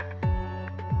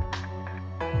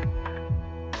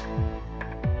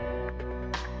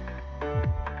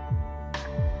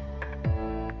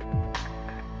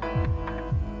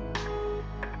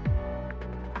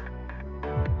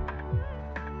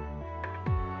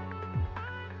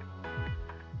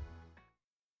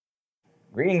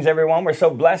Greetings, everyone. We're so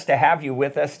blessed to have you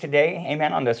with us today.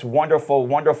 Amen. On this wonderful,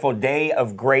 wonderful day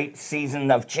of great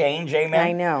season of change. Amen.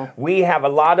 I know. We have a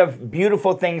lot of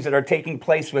beautiful things that are taking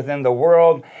place within the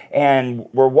world, and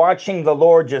we're watching the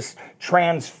Lord just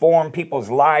transform people's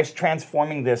lives,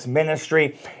 transforming this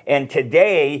ministry. And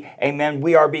today, amen,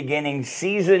 we are beginning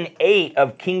season 8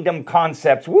 of Kingdom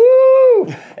Concepts. Woo!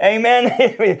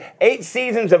 Amen. 8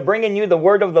 seasons of bringing you the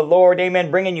word of the Lord. Amen.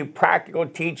 Bringing you practical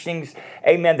teachings.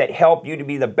 Amen. That help you to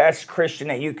be the best Christian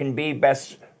that you can be,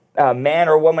 best man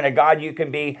or woman of God you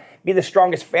can be the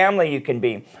strongest family you can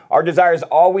be. Our desire has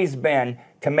always been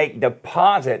to make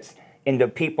deposits into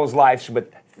people's lives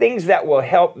with things that will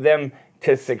help them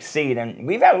to succeed. And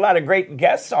we've had a lot of great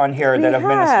guests on here that have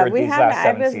ministered these last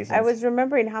 7 seasons. I was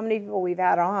remembering how many people we've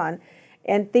had on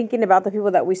and thinking about the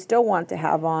people that we still want to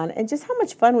have on and just how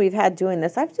much fun we've had doing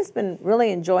this. I've just been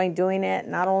really enjoying doing it,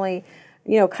 not only,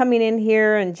 coming in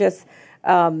here and just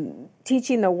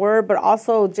teaching the word, but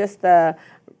also just the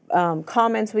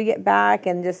comments we get back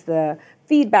and just the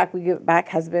feedback we get back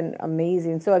has been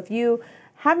amazing. So if you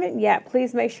haven't yet,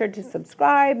 please make sure to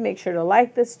subscribe, make sure to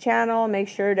like this channel, make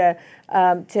sure to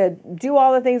do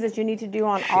all the things that you need to do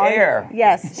on share.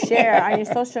 Share on your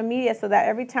social media so that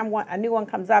every time a new one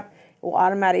comes up, it will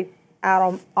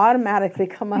automatically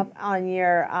come up on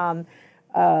your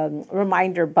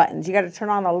reminder buttons. You got to turn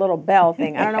on a little bell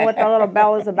thing. I don't know what the little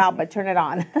bell is about, but turn it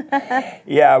on.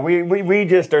 Yeah, we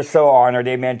just are so honored,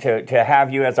 amen, to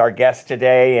have you as our guest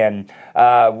today. And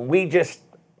we just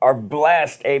are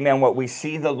blessed, amen, what we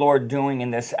see the Lord doing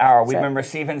in this hour. We've been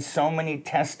receiving so many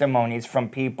testimonies from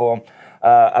people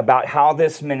about how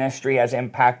this ministry has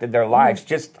impacted their lives.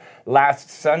 Just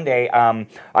last Sunday,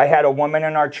 I had a woman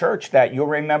in our church that you'll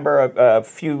remember a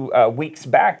few weeks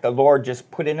back, the Lord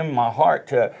just put it in my heart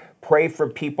to pray for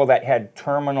people that had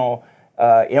terminal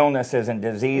illnesses and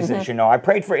diseases. I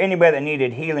prayed for anybody that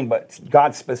needed healing, but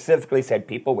God specifically said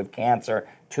people with cancer,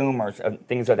 tumors,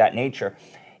 things of that nature.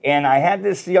 And I had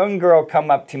this young girl come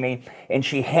up to me, and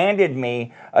she handed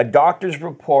me a doctor's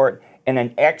report and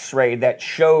an x-ray that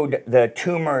showed the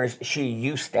tumors she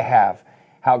used to have,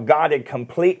 how God had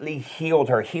completely healed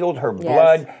her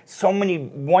blood. Yes. So many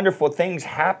wonderful things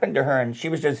happened to her, and she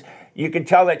was just, you could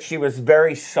tell that she was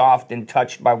very soft and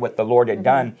touched by what the Lord had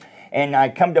done. And I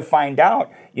come to find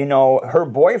out, her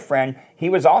boyfriend, he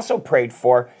was also prayed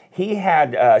for. He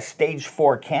had stage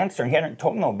 4 cancer, and he hadn't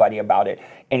told nobody about it,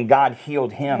 and God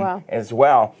healed him as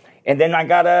well. And then I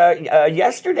got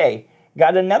yesterday,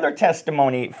 got another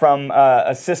testimony from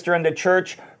a sister in the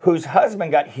church whose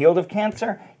husband got healed of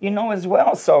cancer, as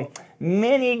well. So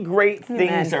many great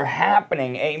things are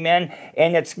happening, amen.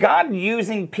 And it's God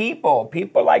using people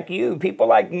like you, people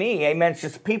like me, amen. It's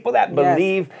just people that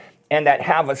believe and that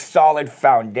have a solid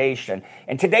foundation.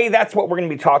 And today, that's what we're going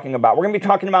to be talking about. We're going to be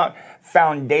talking about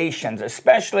foundations,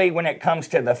 especially when it comes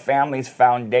to the family's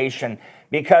foundation,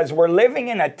 because we're living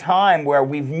in a time where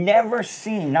we've never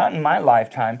seen, not in my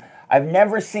lifetime, I've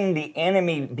never seen the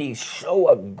enemy be so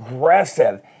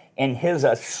aggressive in his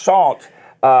assault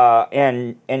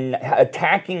and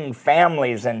attacking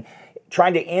families and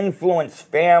trying to influence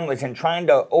families and trying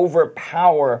to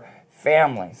overpower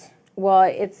families. Well,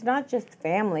 it's not just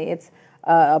family. It's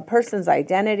a person's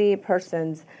identity,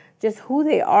 person's just who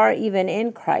they are even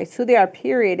in Christ, who they are,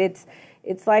 period. It's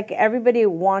like everybody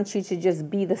wants you to just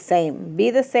be the same.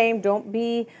 Be the same. Don't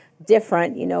be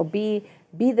different.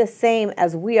 Be the same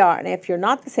as we are. And if you're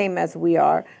not the same as we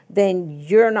are, then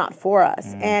you're not for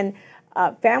us. And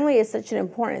family is such an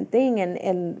important thing.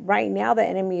 And right now the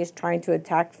enemy is trying to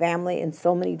attack family in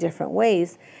so many different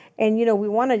ways. And, we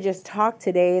want to just talk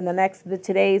today in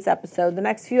today's episode, the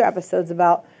next few episodes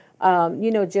about,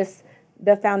 just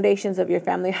the foundations of your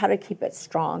family, how to keep it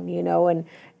strong, and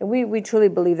we truly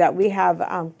believe that. We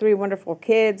have 3 wonderful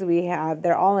kids.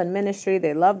 They're all in ministry.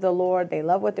 They love the Lord. They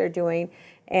love what they're doing.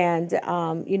 And,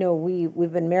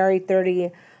 we've been married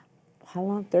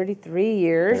 33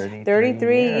 years.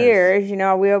 33 years.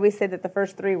 We always say that the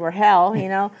first 3 were hell,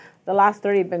 The last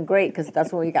 30 have been great because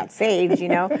that's when we got saved,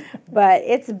 But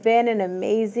it's been an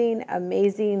amazing,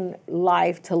 amazing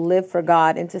life to live for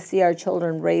God and to see our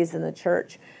children raised in the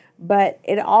church. But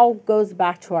it all goes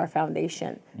back to our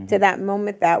foundation, to that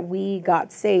moment that we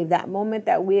got saved, that moment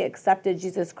that we accepted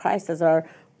Jesus Christ as our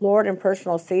Lord and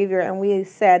personal Savior. And we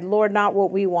said, Lord, not what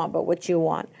we want, but what you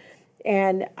want.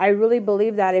 And I really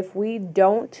believe that if we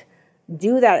don't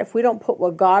do that, if we don't put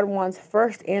what God wants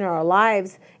first in our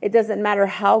lives, it doesn't matter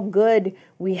how good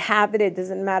we have it. It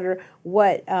doesn't matter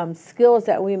what skills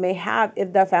that we may have.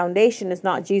 If the foundation is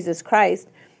not Jesus Christ,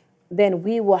 then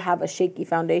we will have a shaky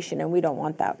foundation, and we don't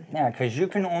want that. Yeah, because you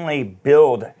can only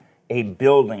build a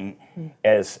building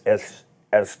as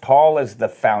as tall as the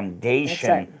foundation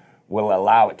That's right. will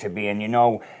allow it to be. And, you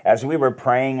know, as we were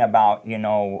praying about, you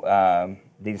know,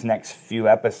 these next few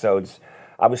episodes,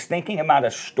 I was thinking about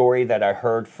a story that I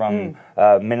heard from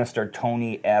Minister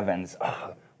Tony Evans.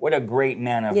 Oh, what a great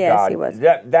man of Yes, God. he was.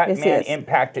 That Yes, he man is.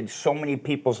 impacted so many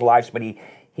people's lives, but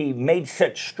he made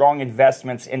such strong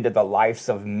investments into the lives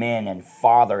of men and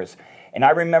fathers. And I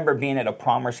remember being at a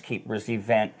Promise Keepers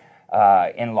event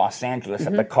in Los Angeles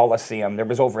at the Coliseum. There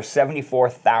was over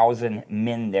 74,000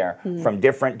 men there from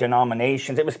different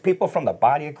denominations. It was people from the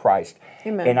body of Christ.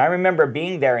 Amen. And I remember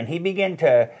being there, and he began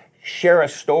to share a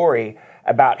story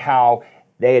about how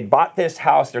they had bought this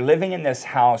house, they're living in this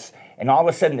house, and all of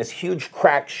a sudden this huge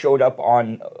crack showed up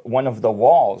on one of the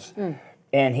walls.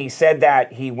 And he said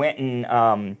that he went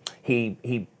and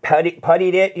he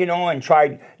puttied it, you know, and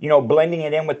tried, you know, blending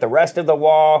it in with the rest of the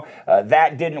wall.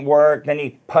 That didn't work. Then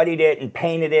he puttied it and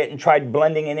painted it and tried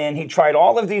blending it in. He tried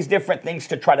all of these different things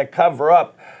to try to cover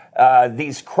up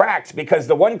these cracks, because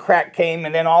the one crack came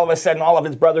and then all of a sudden all of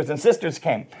his brothers and sisters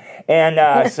came.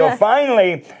 And so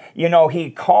finally, you know,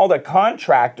 he called a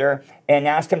contractor and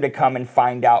asked him to come and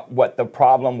find out what the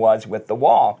problem was with the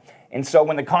wall. And so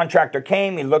when the contractor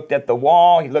came, he looked at the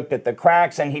wall, he looked at the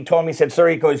cracks, and he told me, he said, "Sir,"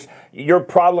 he goes, "your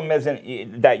problem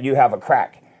isn't that you have a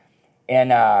crack." And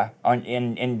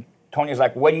Tony's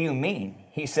like, "What do you mean?"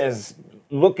 He says,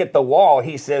 "Look at the wall."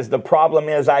 He says, "The problem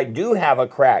is I do have a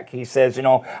crack." He says, "You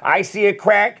know, I see a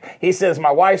crack." He says,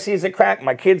 "My wife sees a crack,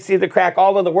 my kids see the crack,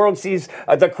 all of the world sees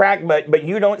the crack, but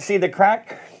you don't see the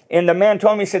crack." And the man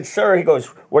told me, he said, "Sir," he goes,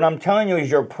 "what I'm telling you is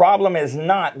your problem is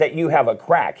not that you have a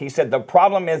crack." He said, "The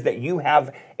problem is that you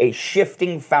have a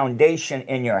shifting foundation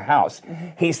in your house."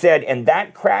 He said, "And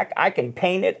that crack, I can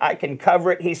paint it, I can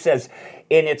cover it." He says,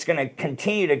 "And it's going to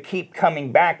continue to keep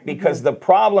coming back because the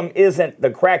problem isn't the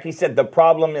crack." He said, "The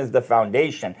problem is the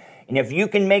foundation. And if you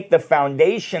can make the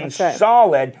foundation That's right.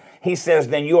 solid," he says,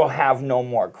 "then you'll have no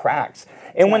more cracks."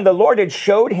 And when the Lord had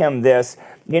showed him this,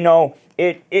 you know,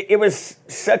 it was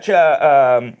such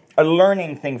a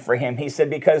learning thing for him. He said,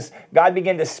 because God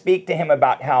began to speak to him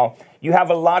about how you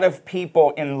have a lot of people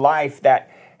in life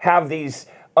that have these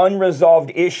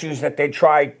unresolved issues that they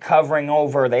try covering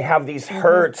over. They have these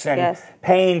hurts and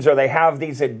pains, or they have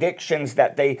these addictions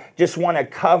that they just want to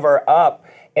cover up.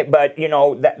 But, you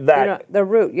know, the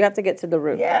root, you have to get to the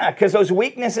root. Yeah, because those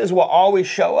weaknesses will always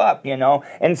show up, you know.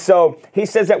 And so he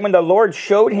says that when the Lord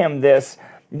showed him this,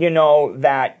 you know,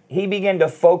 that he began to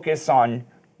focus on,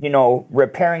 you know,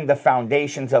 repairing the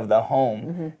foundations of the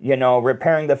home, you know,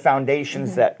 repairing the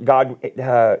foundations that God,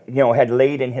 you know, had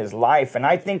laid in his life. And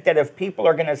I think that if people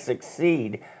are going to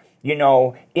succeed, you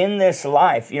know, in this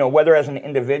life, you know, whether as an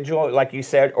individual, like you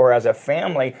said, or as a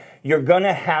family, you're going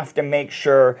to have to make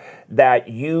sure that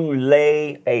you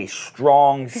lay a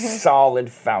strong, solid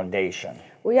foundation.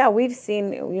 Well, yeah, we've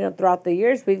seen, you know, throughout the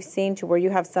years, we've seen to where you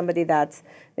have somebody that's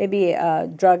maybe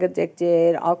drug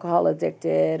addicted, alcohol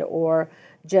addicted, or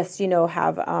just, you know,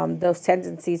 have those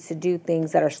tendencies to do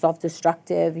things that are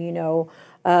self-destructive, you know,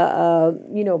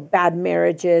 bad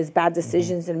marriages, bad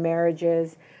decisions in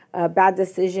marriages, bad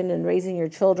decision in raising your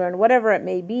children, whatever it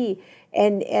may be.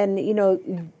 And you know,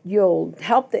 you'll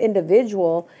help the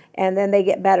individual, and then they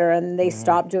get better and they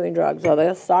stop doing drugs, or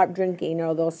they'll stop drinking,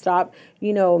 or they'll stop,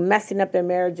 you know, messing up their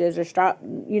marriages, or stop,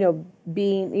 you know,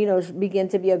 being, you know, begin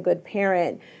to be a good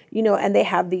parent, you know, and they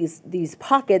have these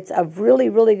pockets of really,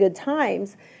 really good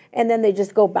times, and then they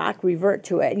just go back, revert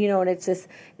to it, you know, and it's just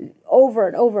over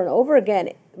and over and over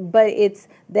again. But it's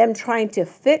them trying to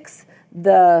fix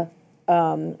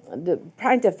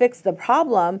trying to fix the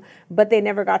problem, but they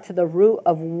never got to the root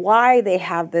of why they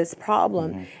have this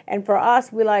problem. And for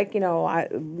us, we like, you know, I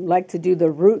like to do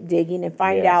the root digging and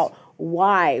find out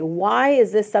why. Why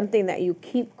is this something that you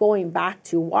keep going back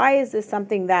to? Why is this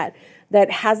something that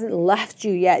hasn't left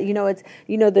you yet? You know, it's,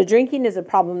 you know, the drinking is a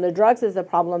problem, the drugs is a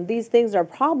problem, these things are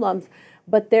problems,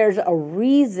 but there's a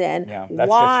reason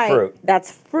why. Just fruit.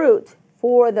 That's fruit.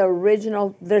 For the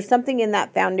original, there's something in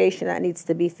that foundation that needs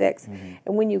to be fixed.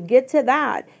 And when you get to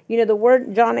that, you know, the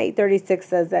word John 8:36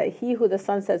 says that he who the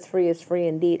Son sets free is free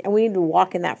indeed. And we need to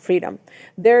walk in that freedom.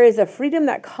 There is a freedom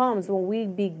that comes when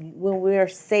we are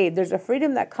saved. There's a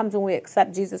freedom that comes when we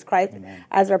accept Jesus Christ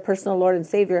as our personal Lord and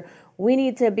Savior. We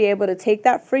need to be able to take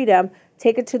that freedom,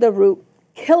 take it to the root,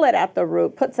 kill it at the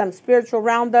root, put some spiritual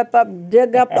Roundup up,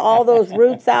 dig up all those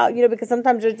roots out, you know, because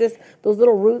sometimes there's just those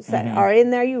little roots that are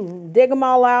in there. You dig them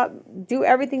all out, do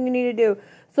everything you need to do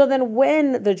So then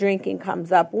when the drinking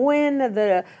comes up, when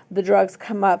the drugs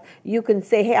come up, you can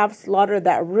say, hey, I've slaughtered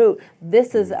that root.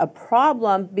 This is a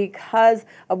problem because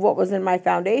of what was in my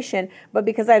foundation. But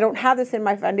because I don't have this in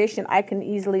my foundation, I can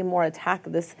easily more attack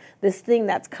this thing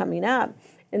that's coming up.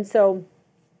 And so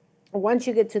once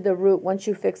you get to the root, once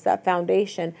you fix that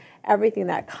foundation, everything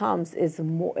that comes is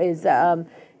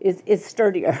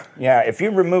sturdier. Yeah, if you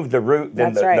remove the root,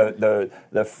 then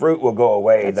the fruit will go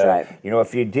away. That's right.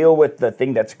 If you deal with the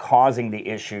thing that's causing the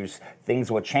issues,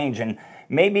 things will change. And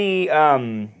maybe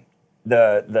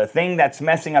the thing that's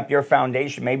messing up your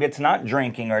foundation, maybe it's not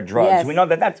drinking or drugs. Yes. We know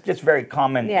that that's just very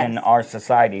common in our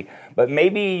society. But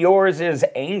maybe yours is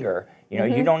anger.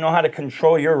 You don't know how to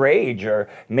control your rage, or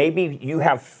maybe you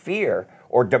have fear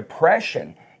or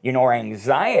depression, or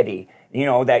anxiety,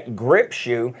 that grips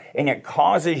you, and it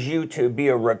causes you to be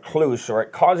a recluse, or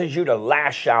it causes you to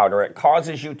lash out, or it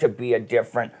causes you to be a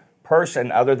different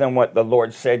person other than what the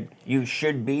Lord said you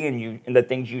should be and the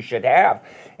things you should have.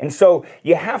 And so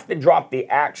you have to drop the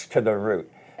axe to the root.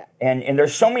 And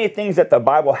there's so many things that the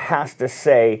Bible has to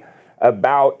say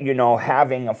about,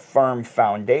 having a firm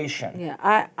foundation.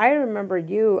 Yeah, I remember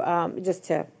you, just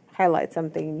to highlight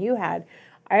something you had,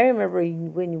 I remember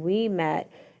when we met,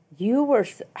 you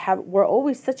were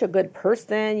always such a good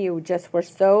person. You just were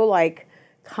so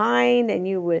kind, and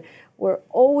you were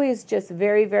always just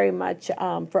very, very much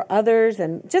for others,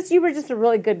 and you were just a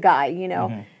really good guy,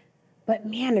 Mm-hmm. But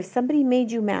man, if somebody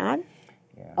made you mad,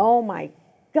 oh my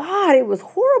God, it was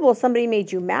horrible. Somebody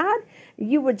made you mad.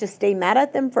 You would just stay mad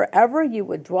at them forever. You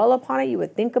would dwell upon it. You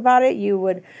would think about it. You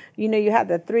would, you had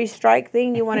the 3-strike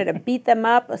thing. You wanted to beat them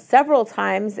up several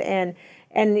times and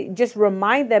just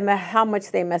remind them of how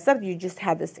much they messed up. You just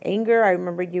had this anger. I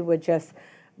remember you would just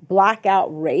black out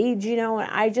rage, and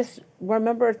I just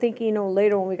remember thinking,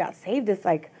 later when we got saved, it's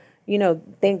like,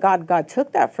 thank God God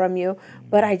took that from you.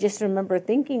 But I just remember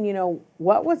thinking,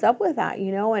 what was up with that,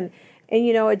 and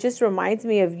it just reminds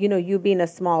me of, you being a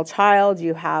small child.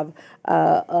 You have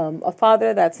a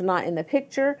father that's not in the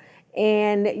picture.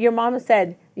 And your mom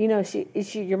said,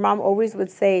 your mom always would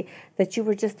say that you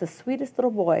were just the sweetest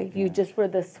little boy. You just were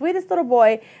the sweetest little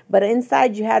boy. But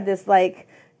inside you had this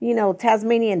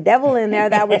Tasmanian devil in there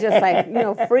that would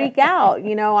just freak out,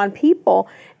 on people.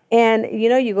 And,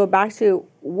 you go back to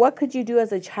what could you do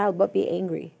as a child but be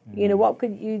angry? Mm-hmm. What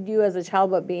could you do as a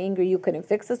child but be angry? You couldn't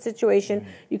fix the situation. Mm-hmm.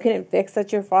 You couldn't fix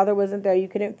that your father wasn't there. You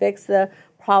couldn't fix the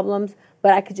problems,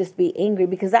 but I could just be angry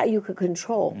because that you could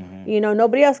control. Mm-hmm.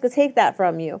 Nobody else could take that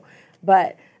from you.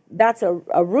 But that's a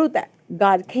root that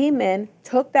God came in,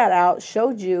 took that out,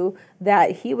 showed you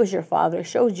that he was your father,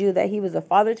 showed you that he was a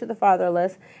father to the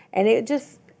fatherless. And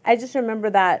I just remember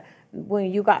that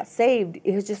when you got saved,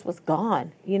 it just was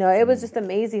gone. It was just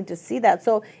amazing to see that.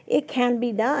 So it can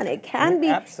be done. It can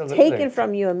be taken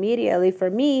from you immediately. For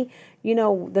me,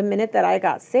 the minute that I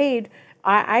got saved,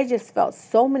 I just felt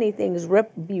so many things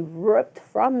be ripped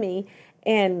from me,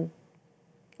 and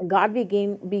God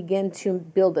began to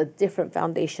build a different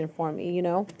foundation for me,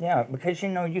 Yeah, because,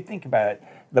 you think about it.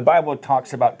 The Bible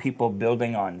talks about people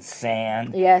building on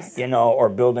sand, yes, or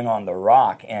building on the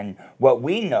rock. And what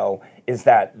we know is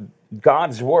that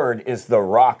God's word is the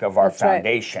rock of our That's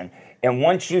foundation. Right. And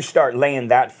once you start laying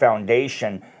that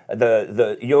foundation,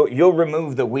 you'll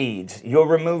remove the weeds, you'll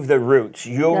remove the roots,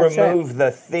 you'll That's remove right.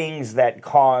 the things that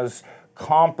cause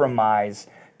compromise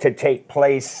to take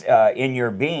place in your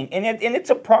being. And it's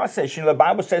a process. The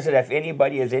Bible says that if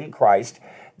anybody is in Christ,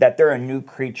 that they're a new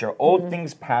creature. Old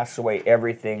things pass away,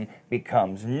 everything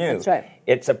becomes new. That's right.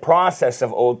 It's a process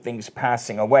of old things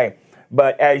passing away.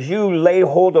 But as you lay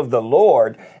hold of the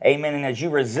Lord, amen, and as you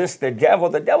resist the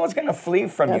devil's going to flee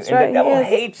from That's you. right, And the devil yes.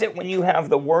 hates it when you have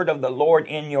the word of the Lord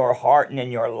in your heart and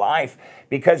in your life,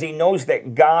 because he knows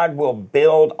that God will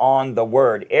build on the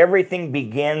word. Everything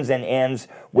begins and ends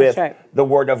with the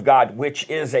word of God, which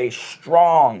is a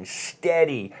strong,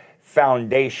 steady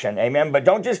foundation. Amen. But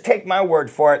don't just take my word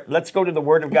for it. Let's go to the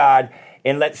word of God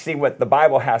and let's see what the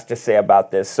Bible has to say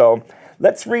about this. So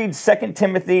let's read 2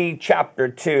 Timothy chapter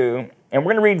 2. And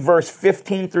we're going to read verse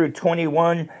 15 through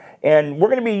 21, and we're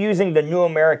going to be using the New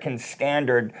American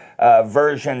Standard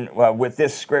version with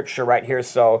this scripture right here.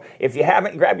 So if you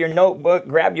haven't, grab your notebook,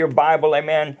 grab your Bible,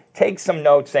 amen. Take some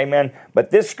notes, amen.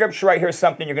 But this scripture right here is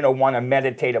something you're going to want to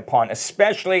meditate upon,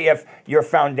 especially if your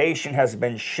foundation has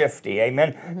been shifty,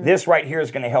 amen. Mm-hmm. This right here is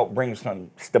going to help bring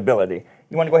some stability.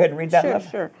 You want to go ahead and read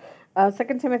that? Sure.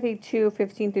 2 Timothy 2,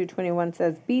 15 through 21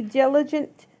 says, "Be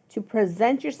diligent to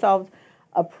present yourselves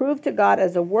approved to God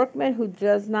as a workman who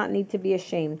does not need to be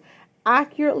ashamed,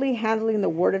 accurately handling the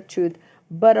word of truth,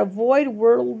 But avoid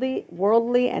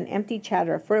worldly and empty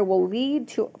chatter, for it will lead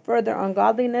to further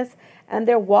ungodliness, and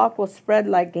their walk will spread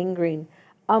like gangrene.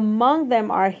 Among them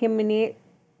are Hymenaeus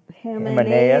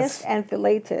and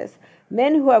Philetus,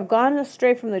 men who have gone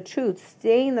astray from the truth,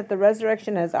 saying that the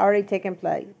resurrection has already taken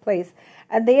place,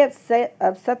 and they have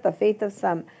upset the faith of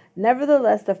some.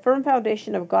 Nevertheless, the firm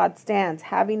foundation of God stands,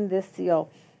 having this seal: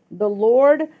 the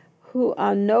Lord who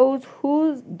knows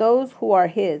those who are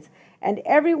his, and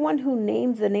everyone who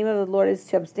names the name of the Lord is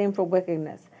to abstain from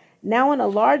wickedness. Now in a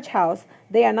large house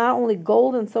they are not only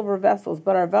gold and silver vessels,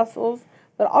 but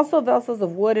also vessels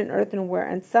of wood and earthenware,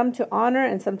 and some to honor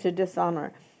and some to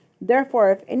dishonor.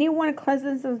 Therefore, if anyone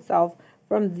cleanses himself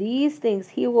from these things,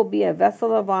 he will be a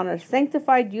vessel of honor,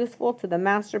 sanctified, useful to the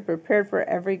master, prepared for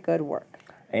every good work.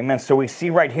 Amen. So we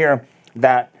see right here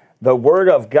that the word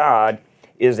of God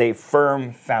is a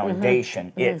firm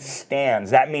foundation. Mm-hmm. It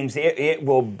stands. That means it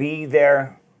will be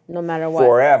there no matter what,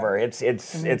 forever. It's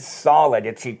solid.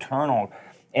 It's eternal.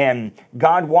 And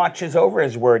God watches over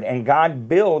his word, and God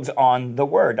builds on the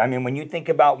word. I mean, when you think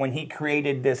about when he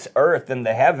created this earth and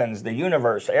the heavens, the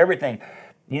universe, everything,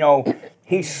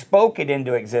 he spoke it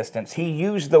into existence. He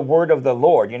used the word of the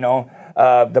Lord.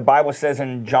 The Bible says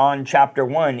in John chapter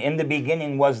 1, in the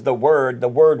beginning was the word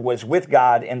was with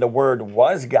God, and the word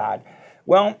was God.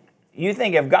 Well, you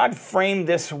think if God framed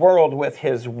this world with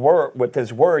his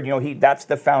word, that's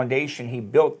the foundation he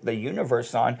built the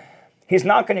universe on. He's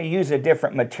not going to use a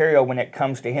different material when it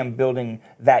comes to him building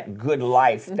that good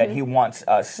life that he wants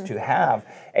us to have.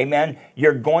 Amen.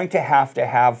 You're going to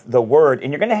have the word,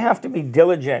 and you're going to have to be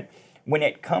diligent when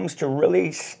it comes to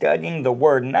really studying the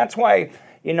word. And that's why,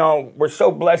 we're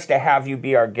so blessed to have you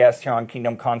be our guest here on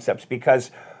Kingdom Concepts,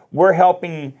 because we're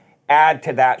helping add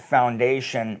to that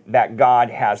foundation that God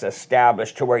has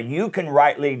established to where you can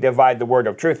rightly divide the word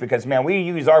of truth. Because, man, we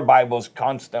use our Bibles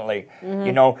constantly,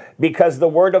 because the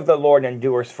word of the Lord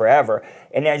endures forever.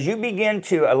 And as you begin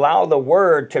to allow the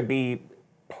word to be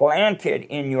planted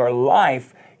in your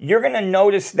life, you're going to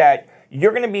notice that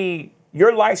your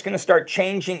life's going to start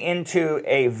changing into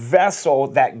a vessel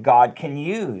that God can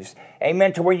use.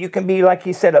 Amen. To where you can be, like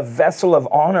he said, a vessel of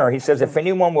honor. He says, if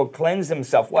anyone will cleanse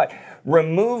himself, what?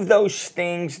 Remove those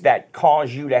things that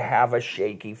cause you to have a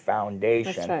shaky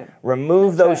foundation. That's right.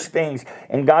 Remove those things.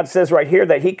 And God says right here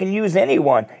that he can use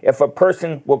anyone if a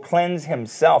person will cleanse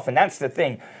himself. And that's the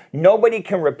thing. Nobody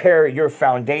can repair your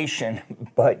foundation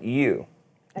but you.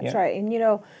 That's right. And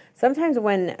sometimes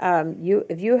when you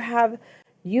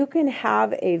can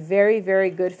have a very, very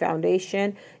good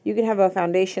foundation. You can have a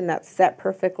foundation that's set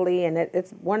perfectly, and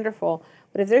it's wonderful.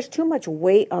 But if there's too much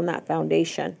weight on that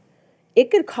foundation, it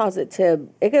could cause it to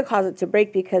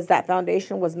break, because that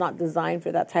foundation was not designed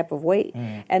for that type of weight.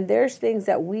 And there's things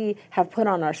that we have put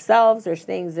on ourselves. There's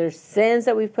sins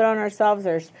that we've put on ourselves.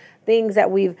 There's things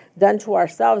that we've done to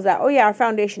ourselves that, our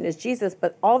foundation is Jesus,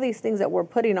 but all these things that we're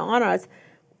putting on us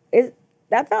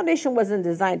that foundation wasn't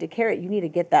designed to carry it. You need to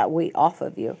get that weight off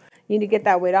of you.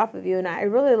 And I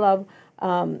really love,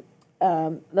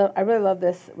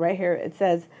 this right here. It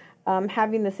says,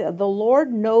 having this, the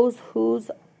Lord knows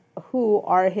those who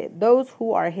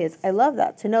are his. I love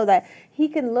that, to know that he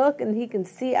can look and he can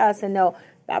see us and know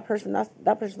that person's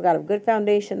got a good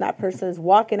foundation. That person is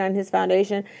walking on his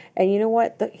foundation, and you know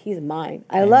what? He's mine.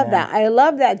 I love that. I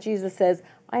love that Jesus says,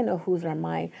 I know whose are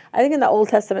mine. I think in the Old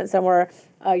Testament somewhere,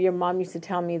 your mom used to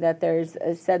tell me that there's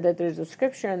a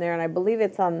scripture in there, and I believe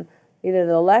it's on either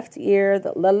the left ear,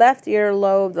 the left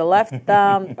earlobe, the left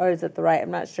thumb, or is it the right?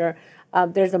 I'm not sure.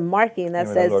 There's a marking that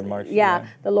says,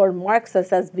 the Lord marks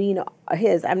us as being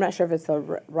his. I'm not sure if it's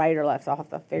the right or left, so I'll have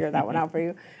to figure that one out for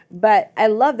you. But I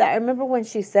love that. I remember when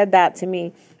she said that to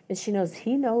me, and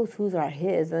he knows whose are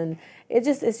his, and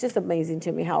it's just amazing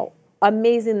to me how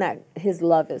amazing that his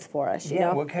love is for us.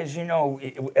 Well, because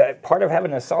part of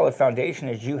having a solid foundation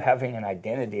is you having an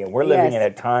identity, and we're living in a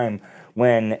time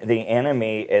when the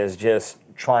enemy is just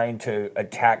trying to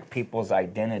attack people's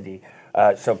identity.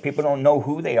 So people don't know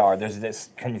who they are. There's this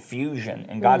confusion,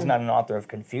 and God's not an author of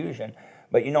confusion.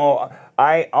 But,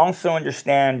 I also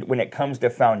understand when it comes to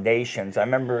foundations. I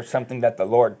remember something that the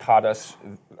Lord taught us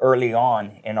early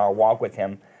on in our walk with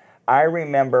him. I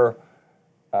remember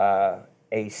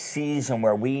a season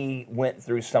where we went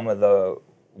through some of the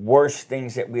worst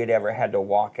things that we had ever had to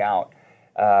walk out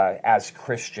as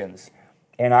Christians.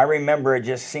 And I remember it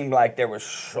just seemed like there was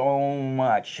so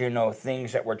much,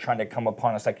 things that were trying to come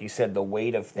upon us, like you said, the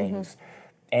weight of things.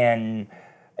 And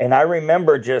I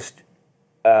remember just,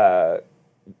 holding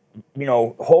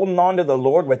on to the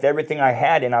Lord with everything I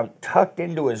had, and I tucked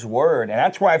into his word. And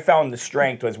that's where I found the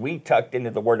strength, was we tucked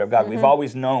into the word of God. We've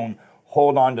always known,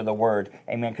 hold on to the word.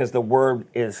 Amen. Because the word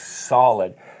is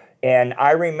solid. And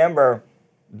I remember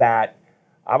that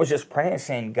I was just praying,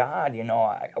 saying, God,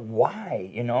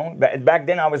 why? Back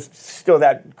then I was still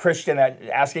that Christian that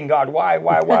asking God, why?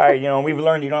 We've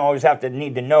learned you don't always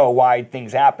need to know why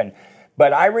things happen.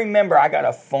 But I remember I got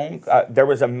a phone. There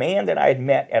was a man that I had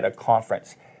met at a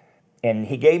conference, and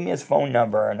he gave me his phone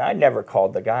number, and I never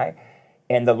called the guy.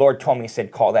 And the Lord told me, he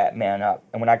said, call that man up.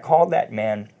 And when I called that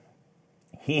man,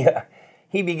 he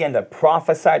began to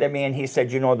prophesy to me, and he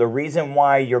said, the reason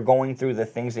why you're going through the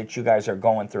things that you guys are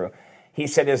going through, he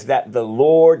said, is that the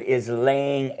Lord is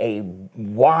laying a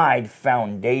wide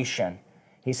foundation.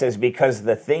 He says, because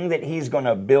the thing that he's going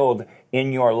to build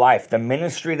in your life, the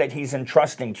ministry that he's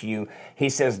entrusting to you, he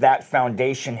says that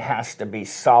foundation has to be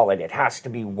solid. It has to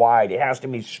be wide. It has to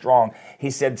be strong. He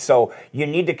said, so you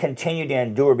need to continue to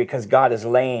endure because God is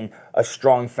laying a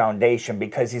strong foundation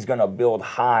because he's going to build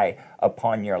high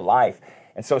upon your life.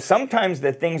 And so sometimes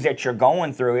the things that you're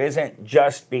going through isn't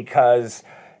just because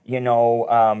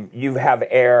you have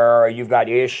error or you've got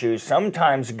issues.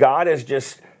 Sometimes God is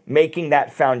just making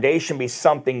that foundation be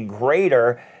something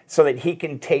greater so that he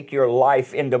can take your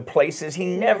life into places he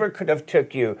never could have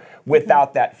took you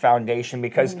without that foundation.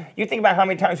 Because you think about how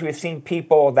many times we've seen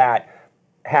people that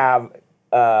have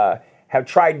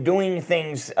tried doing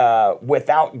things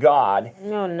without God.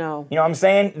 No. You know what I'm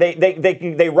saying?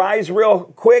 They rise real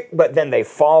quick, but then they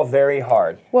fall very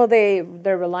hard. Well,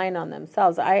 they're relying on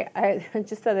themselves. I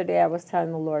just the other day I was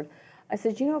telling the Lord, I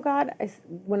said, God,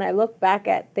 when I look back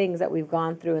at things that we've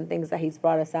gone through and things that he's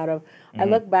brought us out of, I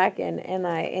look back and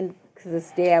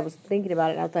this day I was thinking about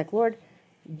it, and I was like, Lord,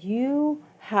 you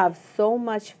have so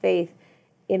much faith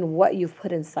in what you've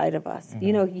put inside of us.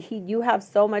 You have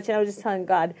so much, and I was just telling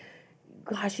God,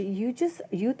 gosh, you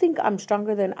think I'm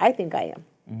stronger than I think I am.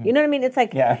 You know what I mean? It's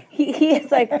like, he is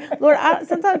like, Lord,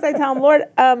 sometimes I tell him, Lord,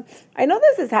 I know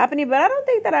this is happening, but I don't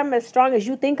think that I'm as strong as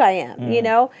you think I am,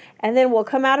 And then we'll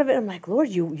come out of it, I'm like, Lord,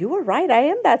 you were right. I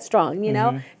am that strong,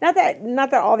 Not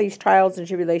that all these trials and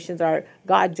tribulations are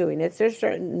God doing it. There's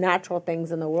certain natural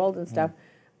things in the world and stuff.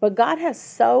 But God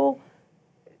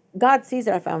sees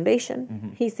our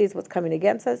foundation. He sees what's coming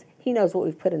against us. He knows what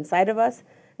we've put inside of us.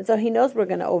 And so he knows we're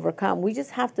going to overcome. We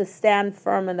just have to stand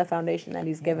firm in the foundation that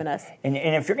he's given us. And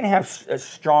if you're going to have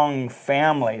strong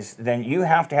families, then you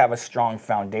have to have a strong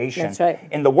foundation. That's right.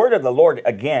 And the word of the Lord,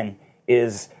 again,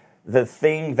 is the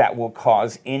thing that will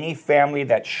cause any family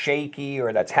that's shaky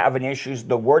or that's having issues.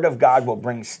 The word of God will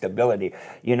bring stability.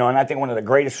 And I think one of the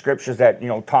greatest scriptures that,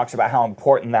 talks about how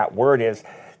important that word is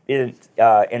in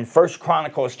 1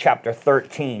 Chronicles chapter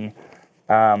 13,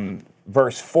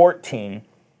 verse 14.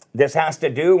 This has to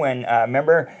do when,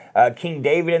 remember, King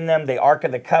David and them, the Ark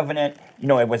of the Covenant,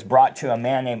 it was brought to a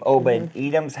man named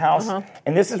Obed-Edom's house.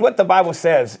 And this is what the Bible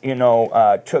says,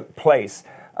 took place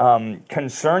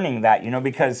concerning that,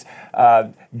 because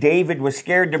David was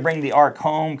scared to bring the Ark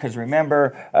home because,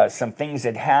 remember, some things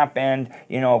had happened,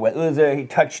 with Uzzah, he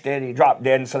touched it, he dropped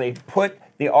dead, and so they put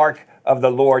the Ark of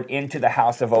the Lord into the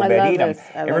house of Obed-Edom.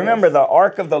 And remember, the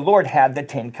Ark of the Lord had the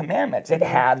 10 Commandments. It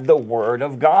had the Word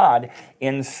of God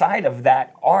inside of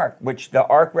that Ark, which the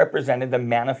Ark represented the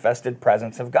manifested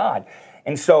presence of God.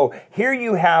 And so here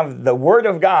you have the Word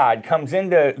of God comes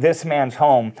into this man's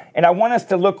home. And I want us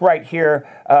to look right here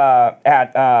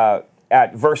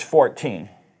at verse 14.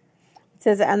 It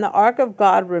says, and the ark of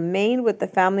God remained with the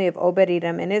family of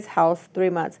Obed-Edom in his house 3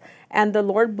 months. And the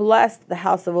Lord blessed the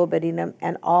house of Obed-Edom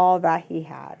and all that he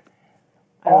had.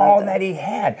 All that he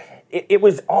had. It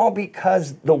was all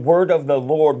because the word of the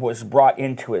Lord was brought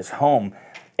into his home.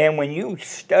 And when you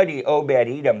study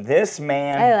Obed-Edom, this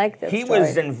man, I like this he story.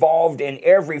 was involved in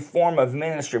every form of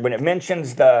ministry. When it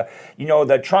mentions the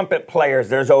trumpet players,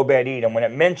 there's Obed-Edom. When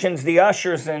it mentions the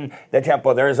ushers in the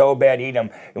temple, there's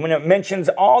Obed-Edom. And when it mentions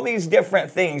all these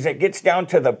different things, it gets down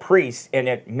to the priests, and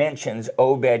it mentions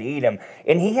Obed-Edom.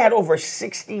 And he had over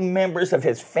 60 members of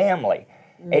his family,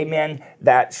 amen,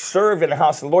 that served in the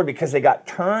house of the Lord because they got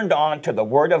turned on to the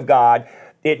word of God.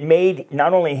 It made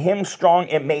not only him strong,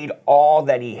 it made all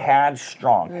that he had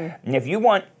strong. And if you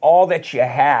want all that you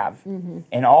have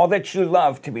and all that you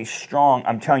love to be strong,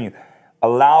 I'm telling you,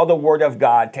 allow the word of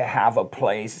God to have a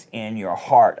place in your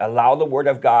heart. Allow the word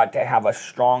of God to have a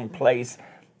strong place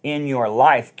in your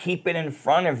life. Keep it in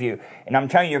front of you. And I'm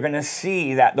telling you, you're going to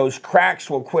see that those cracks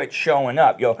will quit showing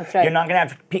up. That's right. You're not going to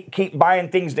have to keep buying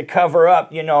things to cover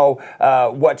up,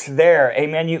 what's there.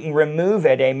 Amen. You can remove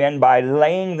it, amen, by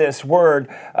laying this word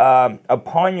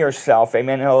upon yourself,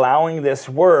 amen, and allowing this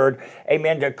word,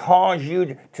 amen, to cause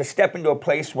you to step into a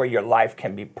place where your life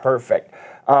can be perfect.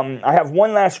 I have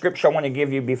one last scripture I want to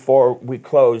give you before we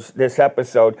close this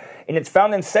episode, and it's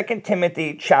found in 2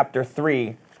 Timothy chapter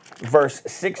 3, verse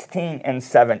 16 and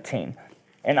 17.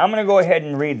 And I'm going to go ahead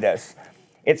and read this.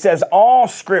 It says, all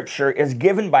scripture is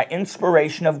given by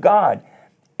inspiration of God,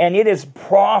 and it is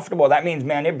profitable. That means,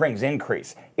 man, it brings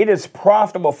increase. It is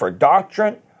profitable for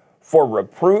doctrine, for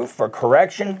reproof, for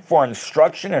correction, for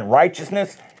instruction in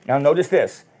righteousness. Now notice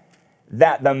this,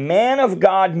 that the man of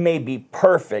God may be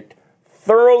perfect,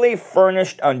 thoroughly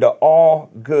furnished unto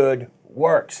all good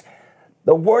works.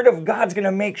 The Word of God's going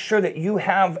to make sure that you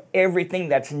have everything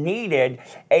that's needed,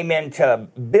 amen, to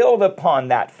build upon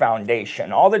that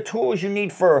foundation. All the tools you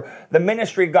need for the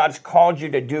ministry God's called you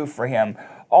to do for Him.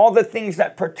 All the things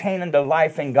that pertain unto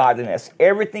life and godliness.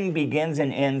 Everything begins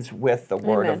and ends with the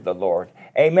Word of the Lord.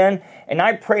 Amen. And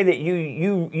I pray that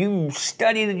you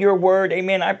study your Word.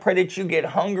 Amen. I pray that you get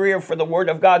hungrier for the Word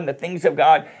of God and the things of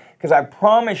God. Because I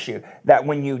promise you that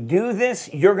when you do this,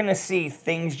 you're going to see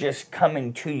things just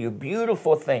coming to you,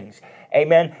 beautiful things.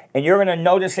 Amen. And you're going to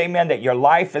notice, amen, that your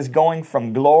life is going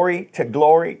from glory to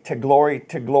glory to glory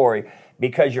to glory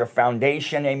because your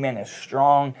foundation, amen, is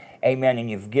strong. Amen.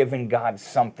 And you've given God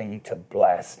something to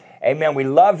bless. Amen. We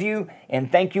love you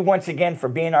and thank you once again for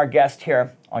being our guest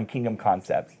here on Kingdom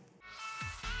Concepts.